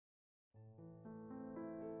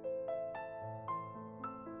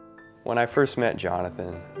When I first met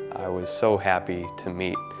Jonathan, I was so happy to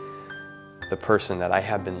meet the person that I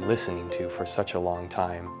had been listening to for such a long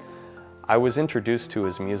time. I was introduced to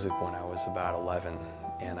his music when I was about 11,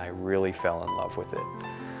 and I really fell in love with it.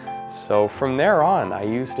 So from there on, I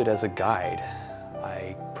used it as a guide.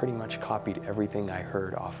 I pretty much copied everything I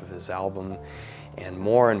heard off of his album, and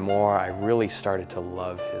more I really started to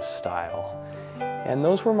love his style. And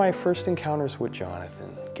those were my first encounters with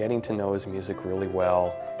Jonathan, getting to know his music really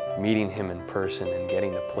well, meeting him in person and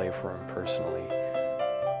getting to play for him personally.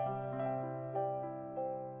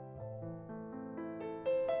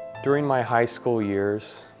 During my high school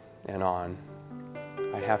years and on,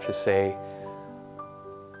 I'd have to say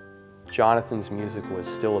Jonathan's music was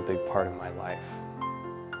still a big part of my life.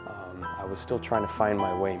 I was still trying to find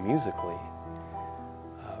my way musically,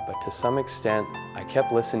 but to some extent I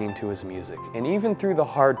kept listening to his music. And even through the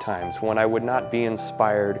hard times when I would not be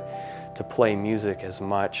inspired to play music as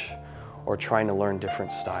much or trying to learn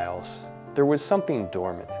different styles, there was something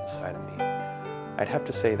dormant inside of me. I'd have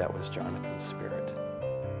to say that was Jonathan's spirit.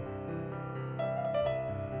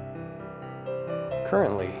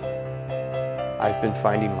 Currently, I've been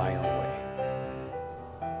finding my own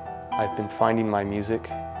way. I've been finding my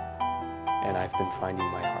music, and I've been finding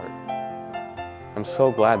my heart. I'm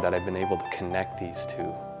so glad that I've been able to connect these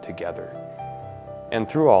two together. And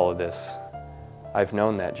through all of this, I've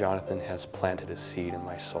known that Jonathan has planted a seed in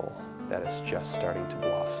my soul that is just starting to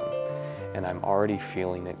blossom, and I'm already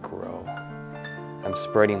feeling it grow. I'm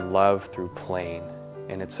spreading love through playing,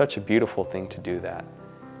 and it's such a beautiful thing to do that.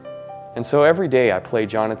 And so every day I play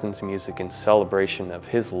Jonathan's music in celebration of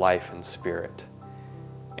his life and spirit,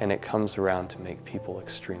 and it comes around to make people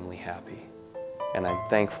extremely happy. And I'm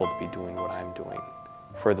thankful to be doing what I'm doing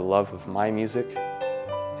for the love of my music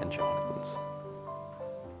and Jonathan's.